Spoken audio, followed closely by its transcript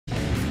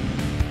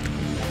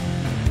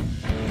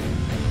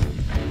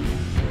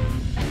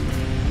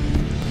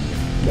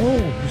Oh,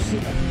 you see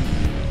that?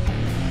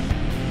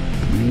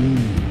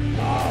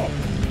 Oh.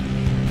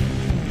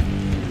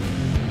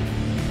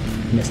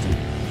 Missed him.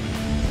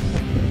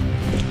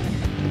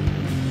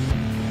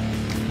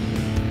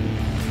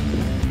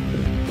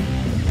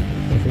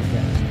 Perfect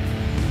cast.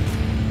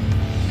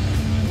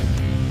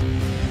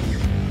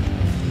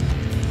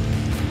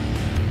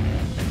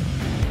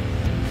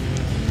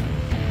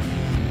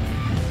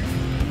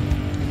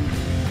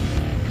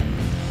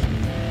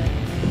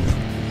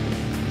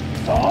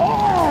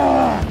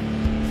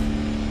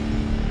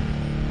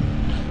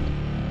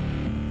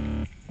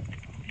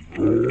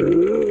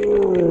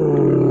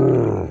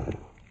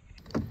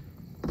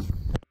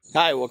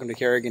 Hi, welcome to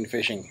Kerrigan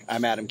Fishing.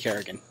 I'm Adam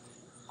Kerrigan.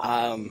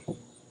 I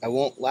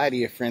won't lie to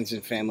you, friends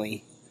and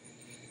family.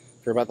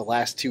 For about the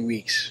last 2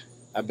 weeks,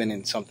 I've been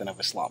in something of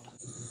a slump.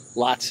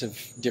 Lots of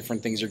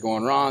different things are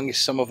going wrong.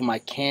 Some of them I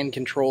can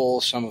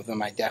control, some of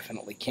them I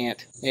definitely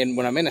can't. And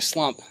when I'm in a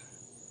slump,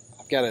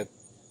 I've got a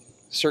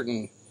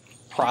certain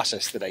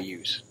process that I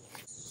use.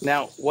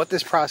 Now, what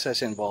this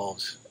process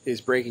involves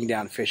is breaking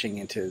down fishing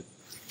into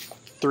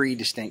 3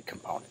 distinct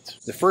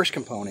components. The first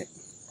component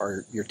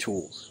are your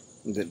tools.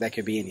 That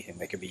could be anything.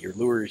 That could be your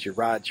lures, your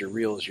rods, your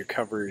reels, your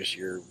covers,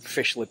 your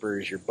fish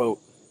slippers, your boat,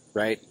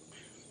 right?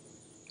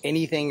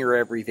 Anything or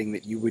everything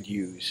that you would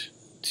use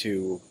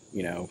to,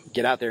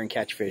 get out there and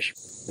catch fish.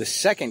 The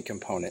second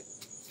component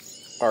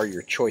are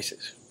your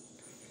choices.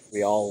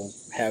 We all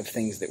have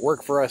things that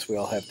work for us. We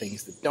all have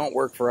things that don't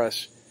work for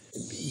us.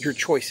 Your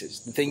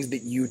choices, the things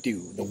that you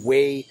do, the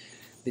way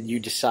that you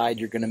decide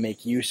you're going to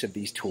make use of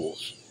these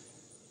tools.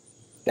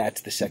 That's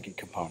the second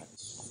component.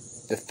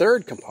 The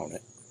third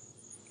component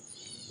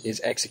is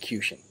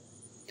execution.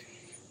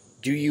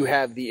 Do you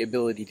have the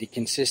ability to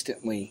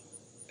consistently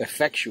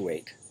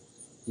effectuate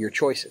your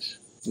choices?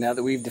 Now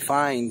that we've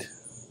defined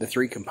the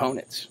 3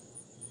 components,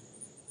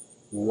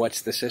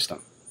 what's the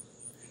system?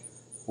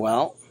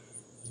 Well,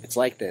 it's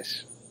like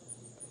this.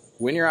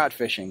 When you're out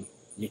fishing,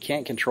 you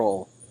can't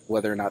control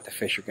whether or not the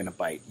fish are going to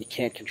bite. You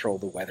can't control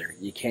the weather.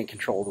 You can't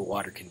control the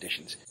water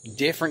conditions.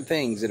 Different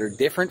things that are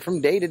different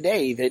from day to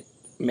day that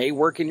may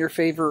work in your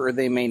favor or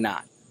they may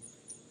not.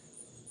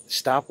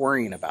 Stop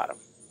worrying about them.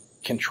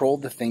 Control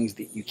the things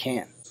that you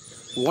can.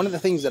 One of the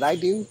things that I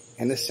do,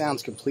 and this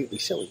sounds completely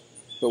silly,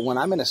 but when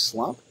I'm in a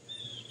slump,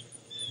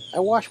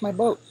 I wash my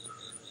boat.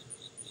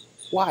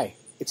 Why?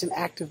 It's an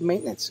act of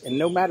maintenance. And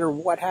no matter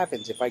what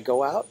happens, if I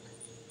go out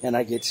and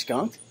I get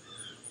skunked,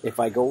 if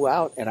I go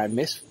out and I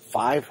miss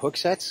 5 hook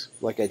sets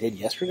like I did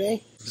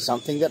yesterday,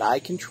 something that I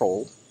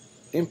controlled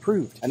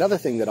improved. Another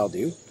thing that I'll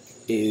do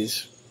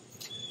is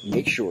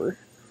make sure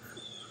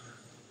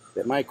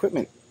that my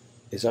equipment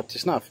is up to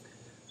snuff.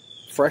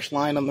 Fresh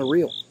line on the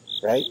reel,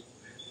 right?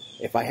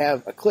 If I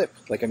have a clip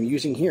like I'm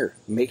using here,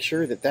 make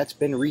sure that that's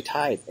been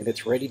retied and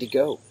it's ready to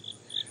go.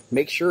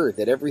 Make sure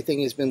that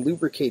everything has been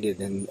lubricated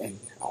and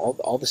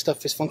all the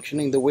stuff is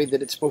functioning the way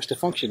that it's supposed to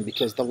function,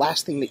 because the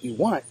last thing that you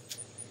want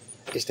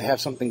is to have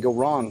something go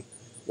wrong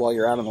while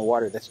you're out on the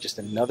water. That's just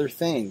another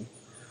thing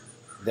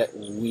that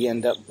we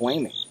end up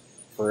blaming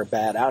for a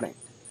bad outing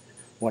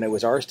when it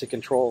was ours to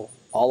control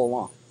all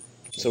along.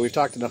 So we've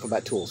talked enough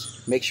about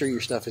tools. Make sure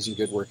your stuff is in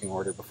good working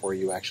order before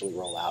you actually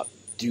roll out.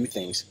 Do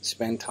things.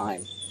 Spend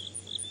time.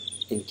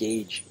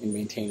 Engage in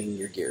maintaining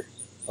your gear.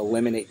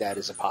 Eliminate that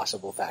as a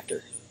possible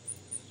factor.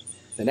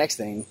 The next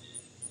thing,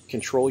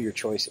 control your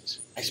choices.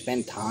 I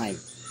spend time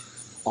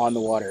on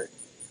the water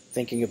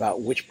thinking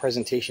about which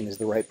presentation is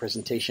the right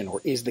presentation,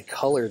 or is the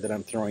color that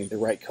I'm throwing the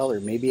right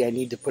color? Maybe I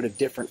need to put a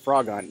different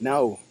frog on.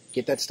 No,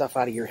 get that stuff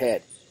out of your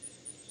head.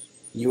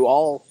 You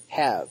all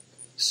have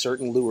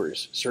certain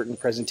lures, certain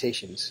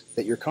presentations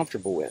that you're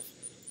comfortable with.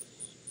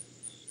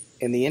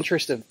 In the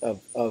interest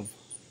of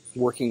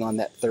working on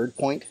that third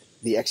point,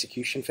 the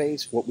execution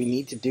phase, what we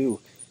need to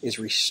do is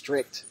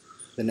restrict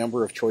the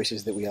number of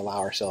choices that we allow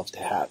ourselves to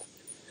have.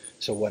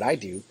 So what I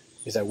do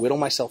is I whittle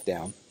myself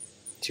down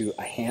to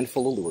a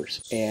handful of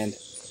lures, and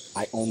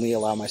I only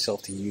allow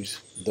myself to use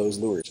those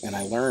lures, and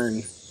I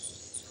learn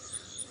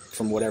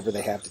from whatever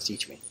they have to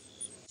teach me.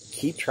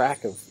 Keep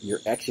track of your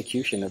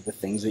execution of the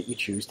things that you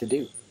choose to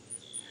do.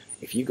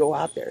 If you go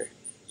out there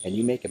and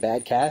you make a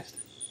bad cast,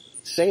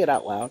 say it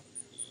out loud.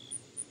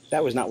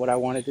 That was not what I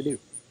wanted to do.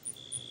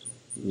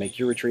 Make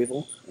your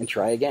retrieval and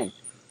try again.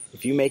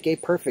 If you make a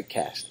perfect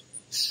cast,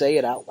 say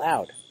it out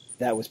loud.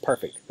 That was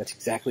perfect. That's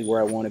exactly where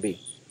I want to be.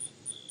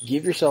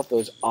 Give yourself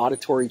those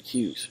auditory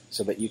cues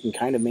so that you can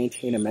kind of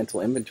maintain a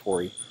mental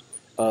inventory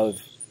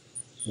of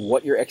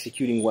what you're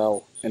executing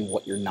well and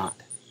what you're not.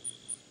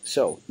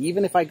 So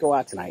even if I go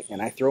out tonight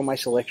and I throw my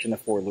selection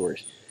of 4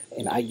 lures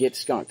and I get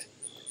skunked,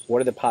 what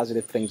are the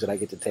positive things that I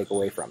get to take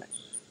away from it?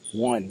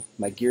 1,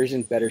 my gear's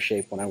in better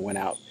shape when I went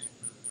out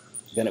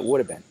than it would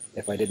have been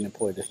if I didn't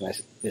employ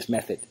this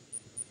method.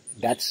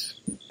 That's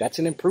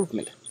an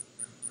improvement.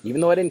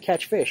 Even though I didn't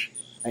catch fish,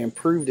 I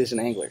improved as an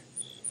angler.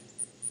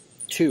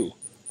 2,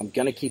 I'm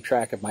going to keep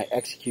track of my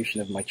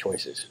execution of my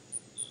choices.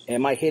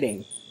 Am I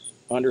hitting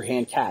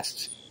underhand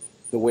casts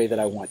the way that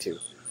I want to?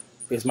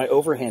 Is my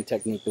overhand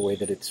technique the way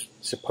that it's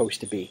supposed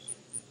to be?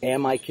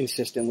 Am I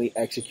consistently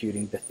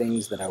executing the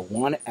things that I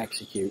want to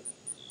execute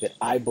that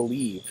I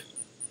believe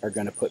are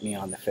going to put me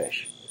on the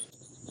fish?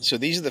 So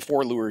these are the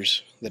 4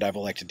 lures that I've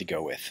elected to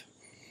go with.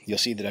 You'll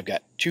see that I've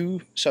got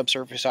 2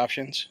 subsurface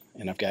options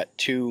and I've got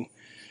 2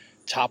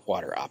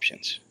 topwater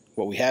options.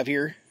 What we have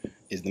here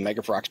is the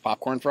Mega Frox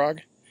Popcorn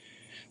Frog.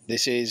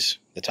 This is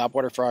the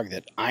topwater frog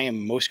that I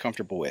am most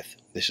comfortable with.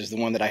 This is the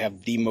one that I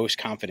have the most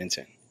confidence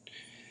in.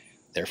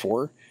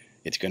 Therefore,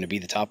 it's going to be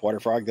the topwater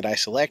frog that I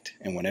select,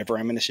 and whenever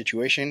I'm in a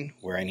situation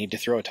where I need to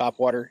throw a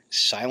topwater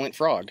silent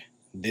frog,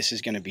 this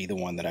is going to be the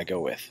one that I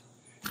go with.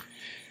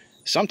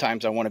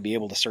 Sometimes I want to be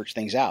able to search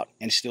things out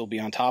and still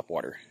be on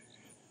topwater.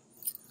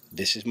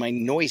 This is my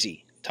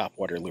noisy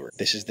topwater lure.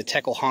 This is the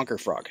Teckle Honker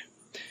Frog.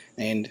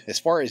 And as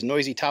far as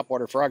noisy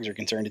topwater frogs are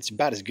concerned, it's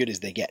about as good as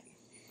they get.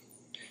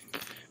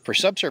 For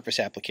subsurface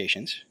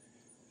applications,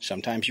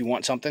 sometimes you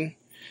want something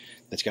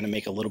that's going to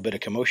make a little bit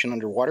of commotion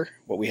underwater.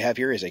 What we have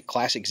here is a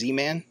classic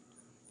Z-Man,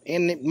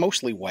 and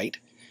mostly white.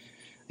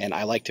 And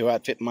I like to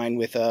outfit mine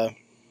with a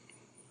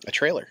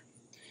trailer.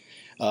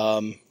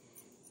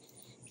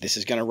 This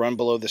is going to run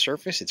below the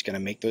surface. It's going to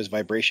make those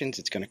vibrations.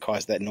 It's going to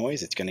cause that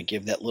noise. It's going to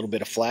give that little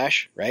bit of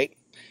flash, right?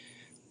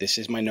 This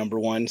is my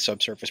 #1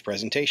 subsurface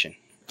presentation.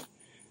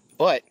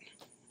 But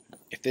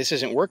if this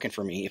isn't working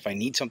for me, if I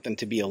need something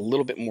to be a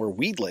little bit more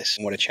weedless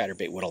than what a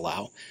chatterbait would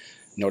allow,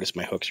 notice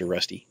my hooks are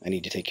rusty. I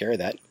need to take care of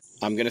that.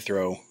 I'm going to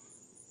throw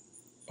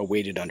a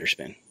weighted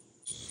underspin.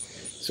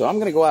 So I'm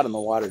going to go out in the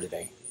water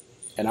today,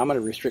 and I'm going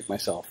to restrict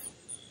myself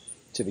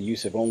to the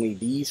use of only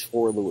these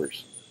 4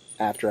 lures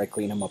after I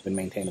clean them up and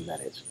maintain them,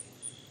 that is.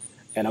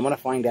 And I'm going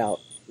to find out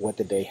what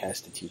the day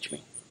has to teach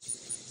me.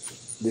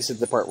 This is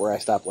the part where I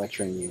stop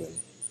lecturing you and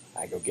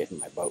I go get in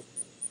my boat.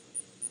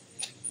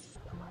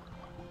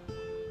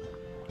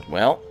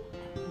 Well,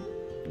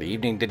 the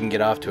evening didn't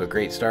get off to a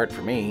great start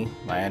for me.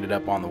 I ended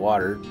up on the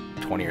water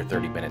 20 or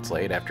 30 minutes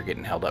late after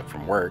getting held up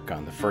from work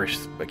on the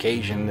first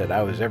occasion that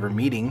I was ever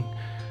meeting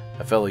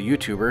a fellow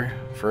YouTuber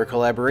for a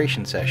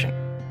collaboration session.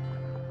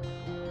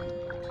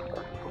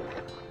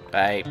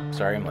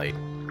 Sorry I'm late.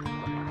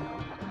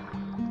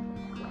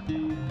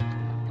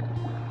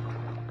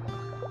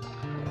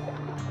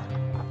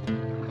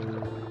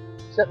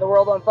 Setting the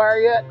world on fire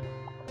yet?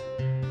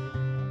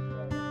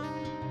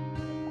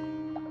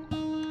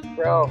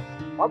 Bro,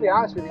 I'll be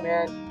honest with you,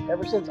 man.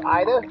 Ever since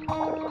Ida,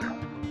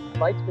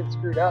 fight's been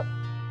screwed up.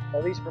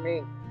 At least for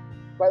me.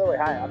 By the way,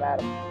 hi, I'm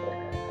Adam.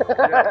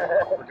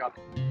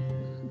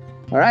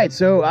 All right,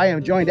 so I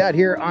am joined out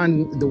here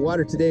on the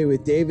water today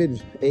with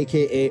David,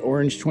 aka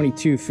Orange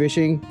 22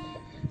 Fishing.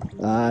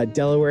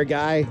 Delaware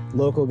guy,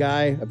 local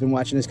guy. I've been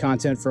watching his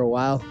content for a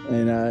while,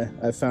 and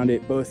I've found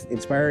it both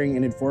inspiring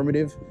and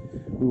informative.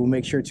 We will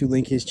make sure to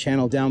link his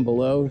channel down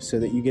below so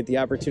that you get the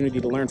opportunity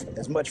to learn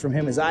as much from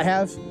him as I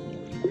have.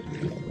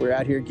 We're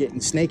out here getting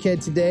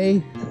snakehead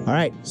today. All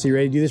right, so you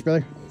ready to do this,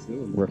 brother?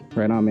 We're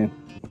right on, man.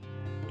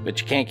 But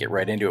you can't get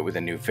right into it with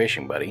a new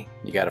fishing, buddy.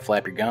 You gotta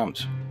flap your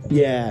gums.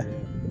 Yeah.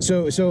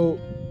 So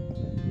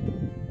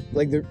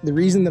like the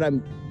reason that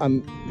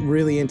I'm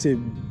really into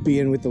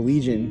being with the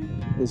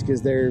Legion is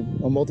because they're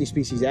a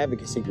multi-species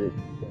advocacy group,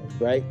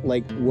 right?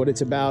 Like what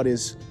it's about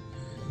is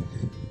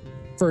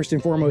first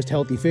and foremost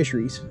healthy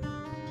fisheries.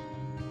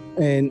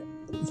 And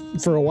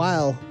for a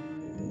while,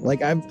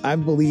 like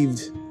I've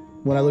believed,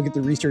 when I look at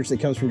the research that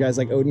comes from guys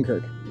like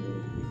Odenkirk,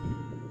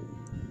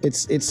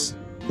 it's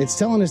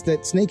telling us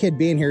that snakehead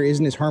being here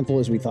isn't as harmful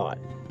as we thought.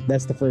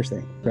 That's the first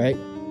thing, right?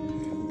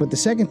 But the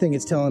second thing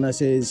it's telling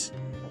us is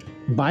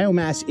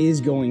biomass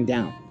is going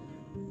down.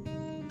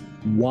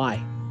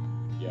 Why?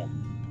 Yeah.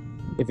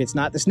 If it's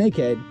not the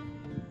snakehead,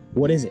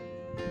 what is it?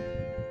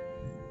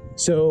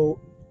 So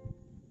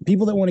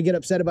people that want to get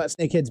upset about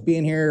snakeheads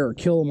being here or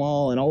kill them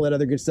all and all that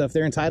other good stuff,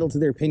 they're entitled to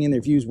their opinion,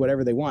 their views,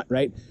 whatever they want,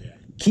 right? Yeah.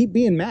 Keep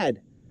being mad,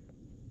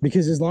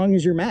 because as long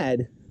as you're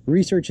mad,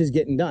 research is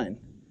getting done.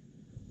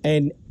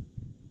 And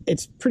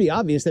it's pretty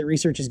obvious that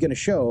research is going to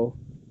show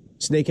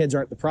snakeheads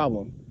aren't the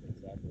problem.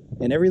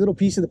 Exactly. And every little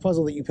piece of the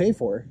puzzle that you pay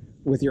for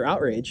with your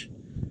outrage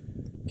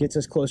gets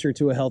us closer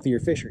to a healthier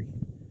fishery.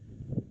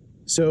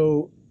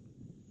 So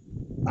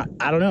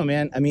I don't know,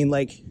 man. I mean,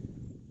 like,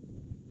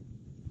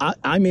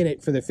 I'm in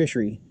it for the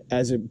fishery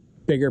as a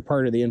bigger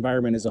part of the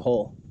environment as a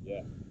whole.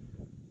 Yeah.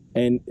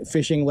 And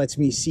fishing lets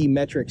me see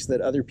metrics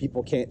that other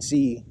people can't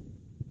see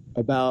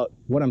about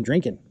what I'm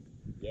drinking.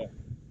 Yeah.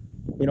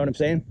 You know what I'm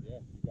saying? Yeah,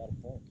 you got a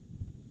point.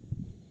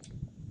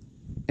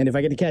 And if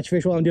I get to catch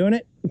fish while I'm doing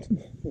it,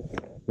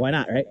 why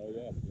not, right? Oh,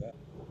 yeah, yeah.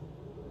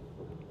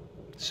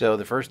 So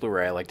the first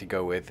lure I like to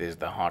go with is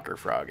the honker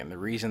frog, and the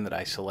reason that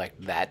I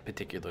select that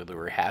particular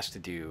lure has to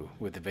do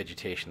with the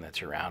vegetation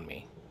that's around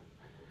me.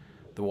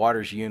 The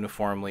water's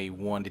uniformly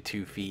 1 to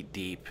 2 feet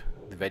deep.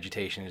 The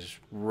vegetation is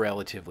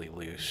relatively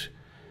loose.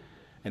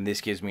 And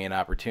this gives me an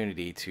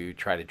opportunity to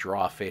try to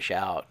draw fish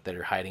out that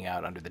are hiding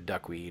out under the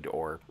duckweed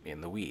or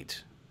in the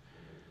weeds.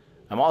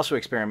 I'm also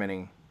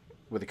experimenting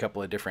with a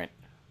couple of different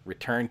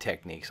return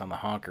techniques on the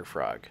honker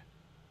frog.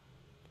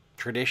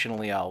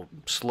 Traditionally, I'll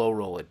slow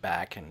roll it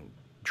back and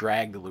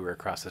drag the lure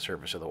across the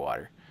surface of the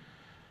water.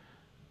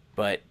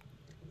 But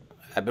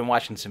I've been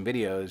watching some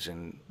videos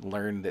and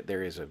learned that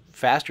there is a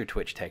faster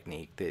twitch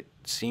technique that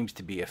seems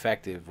to be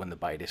effective when the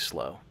bite is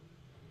slow.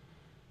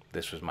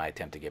 This was my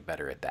attempt to get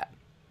better at that.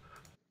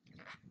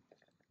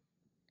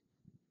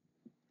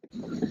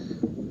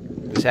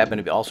 This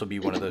happened to also be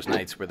one of those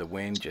nights where the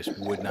wind just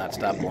would not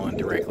stop blowing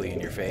directly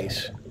in your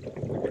face.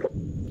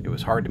 It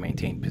was hard to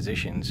maintain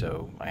position,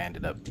 so I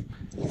ended up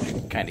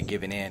kind of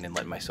giving in and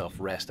letting myself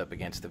rest up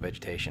against the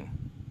vegetation.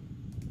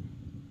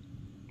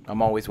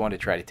 I'm always one to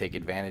try to take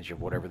advantage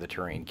of whatever the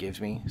terrain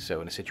gives me,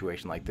 so in a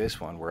situation like this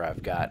one where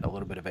I've got a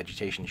little bit of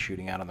vegetation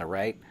shooting out on the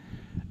right,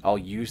 I'll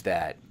use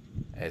that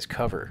as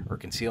cover or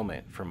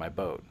concealment for my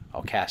boat.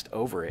 I'll cast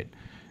over it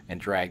and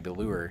drag the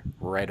lure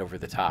right over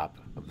the top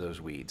of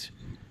those weeds.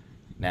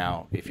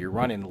 Now, if you're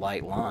running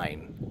light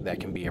line, that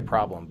can be a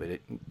problem, but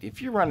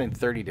if you're running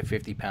 30 to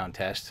 50 pound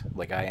test,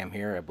 like I am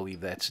here, I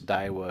believe that's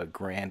Daiwa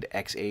Grand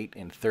X8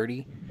 and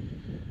 30,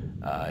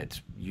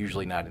 it's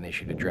usually not an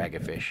issue to drag a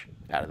fish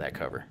out of that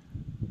cover.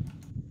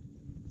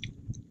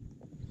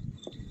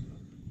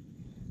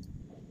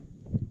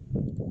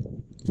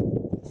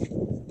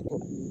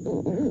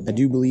 I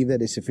do believe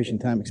that is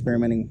sufficient time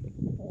experimenting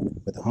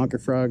with the honker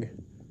frog.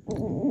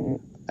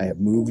 I have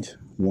moved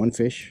one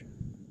fish,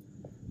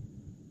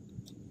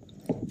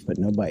 but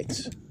no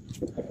bites.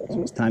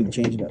 So it's time to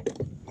change it up.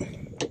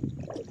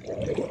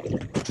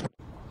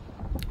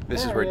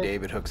 This is where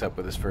David hooks up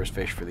with his first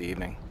fish for the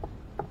evening.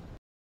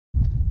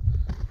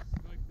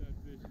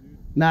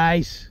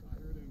 Nice.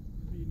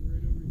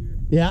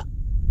 Yeah.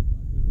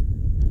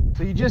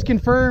 So you just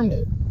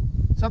confirmed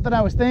something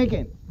I was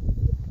thinking.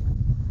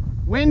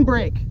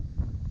 Windbreak.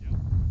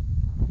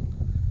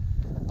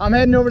 I'm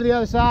heading over to the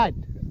other side.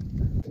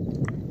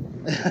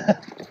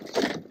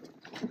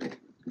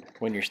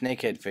 When you're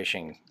snakehead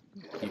fishing,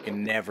 you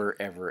can never,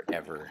 ever,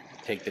 ever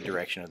take the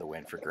direction of the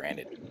wind for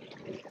granted.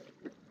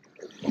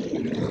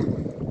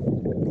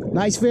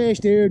 Nice fish,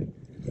 dude.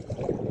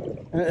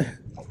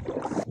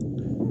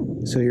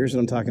 So here's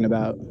what I'm talking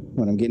about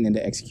when I'm getting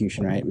into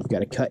execution, right? We've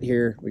got a cut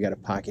here, we got a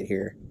pocket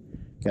here,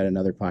 got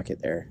another pocket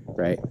there,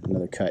 right?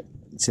 Another cut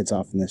sits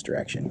off in this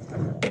direction.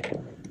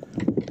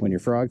 When you're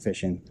frog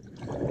fishing,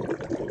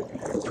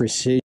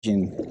 precision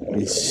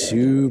is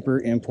super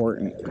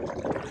important.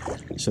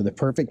 So the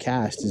perfect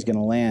cast is going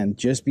to land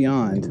just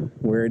beyond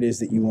where it is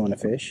that you want to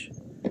fish,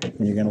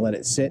 and you're going to let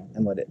it sit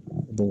and let it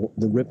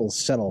the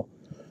ripples settle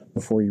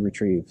before you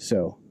retrieve.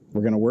 So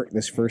we're going to work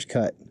this first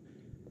cut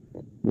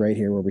right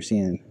here where we're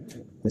seeing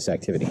this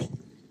activity.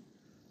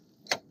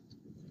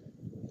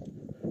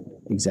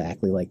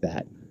 Exactly like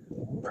that.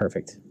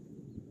 Perfect.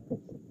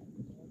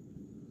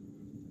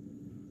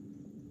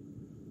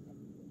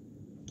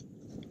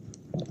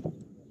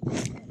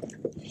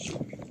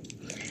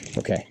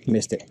 Okay,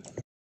 missed it.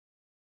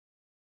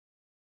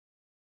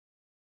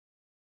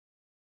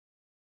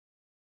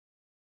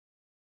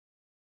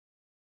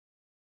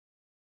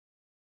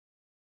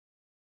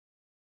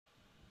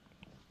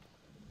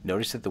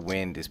 Notice that the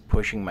wind is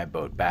pushing my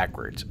boat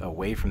backwards,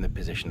 away from the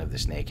position of the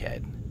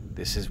snakehead.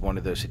 This is one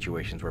of those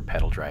situations where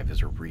pedal drive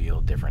is a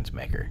real difference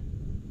maker.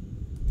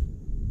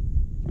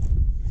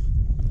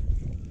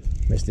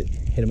 Missed it.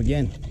 Hit him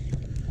again.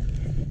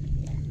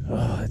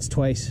 Oh, that's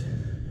twice.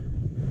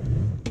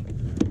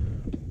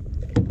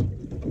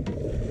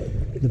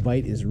 The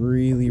bite is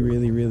really,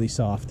 really, really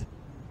soft.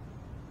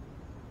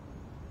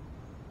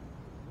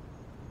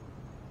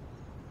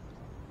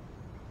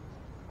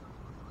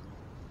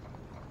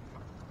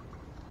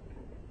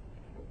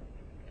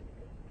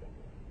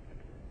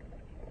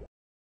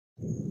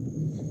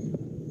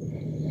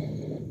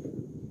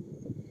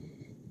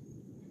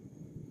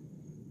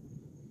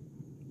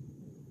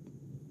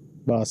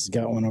 Boss has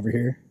got one over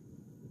here.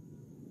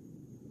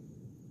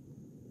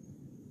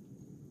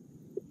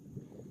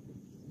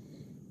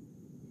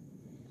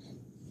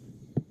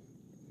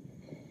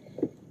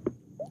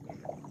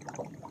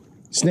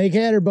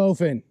 Snakehead or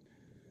bowfin?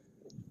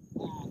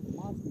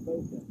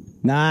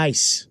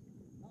 Nice.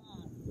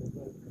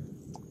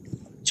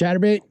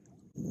 Chatterbait?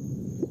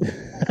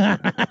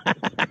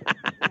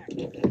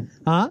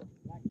 Huh?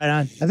 Right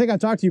on. I think I've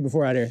talked to you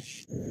before out here.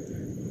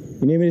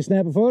 You need me to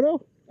snap a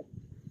photo?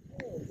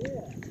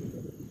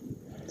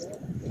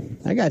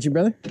 I got you,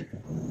 brother.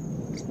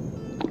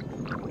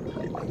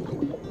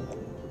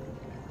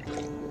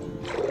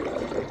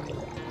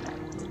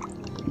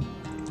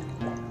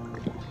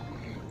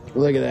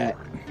 Look at that.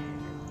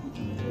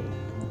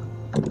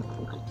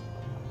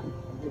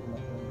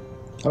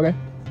 Okay.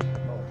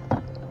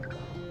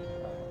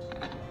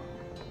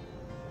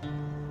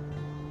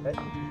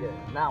 Yeah,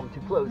 now I'm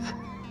too close.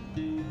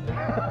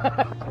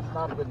 It's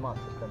not a good month,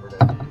 September there.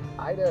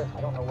 I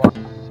don't know what, 6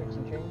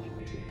 and change?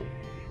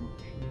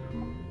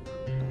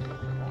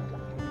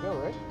 Go,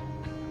 right?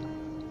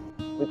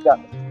 We've got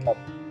a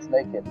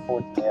snakehead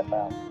 14.5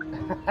 pounds.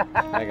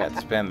 I got to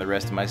spend the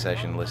rest of my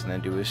session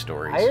listening to his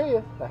stories. I hear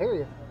you. I hear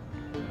you.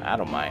 I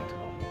don't mind.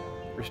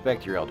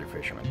 Respect your elder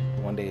fisherman.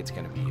 One day it's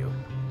going to be you.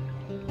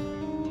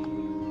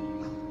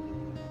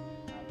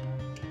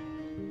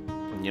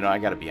 And, you know, I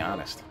got to be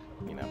honest.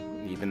 You know,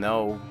 even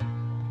though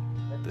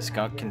the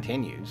skunk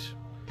continues.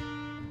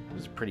 It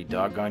was a pretty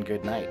doggone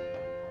good night.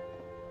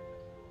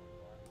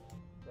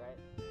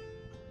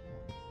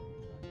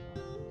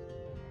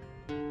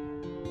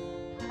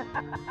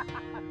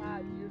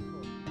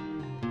 Beautiful.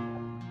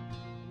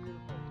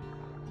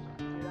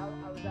 Dude, I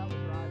was out with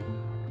Rod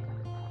earlier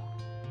this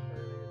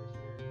year.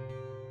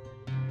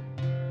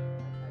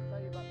 I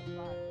tell you about the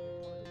spot.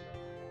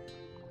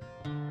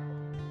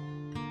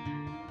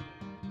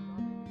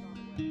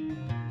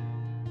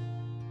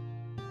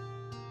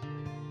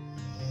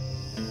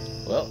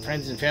 Well,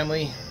 friends and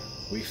family,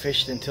 we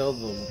fished until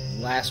the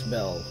last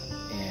bell,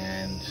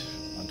 and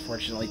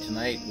unfortunately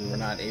tonight we were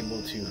not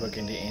able to hook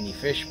into any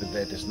fish, but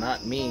that does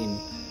not mean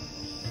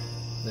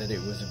that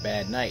it was a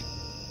bad night.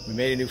 We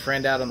made a new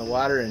friend out on the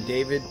water, and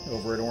David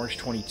over at Orange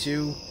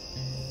 22.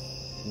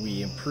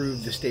 We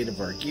improved the state of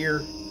our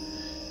gear.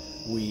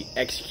 We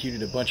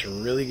executed a bunch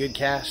of really good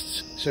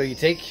casts. So you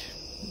take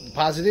the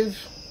positive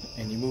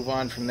and you move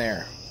on from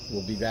there.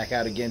 We'll be back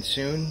out again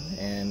soon,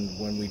 and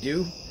when we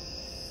do,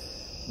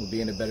 we'll be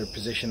in a better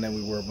position than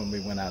we were when we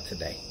went out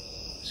today.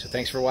 So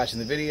thanks for watching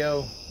the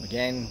video.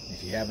 Again,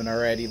 if you haven't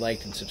already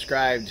liked and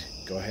subscribed,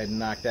 go ahead and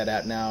knock that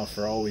out now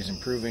for always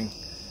improving.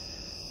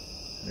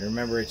 And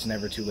remember, it's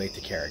never too late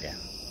to care again.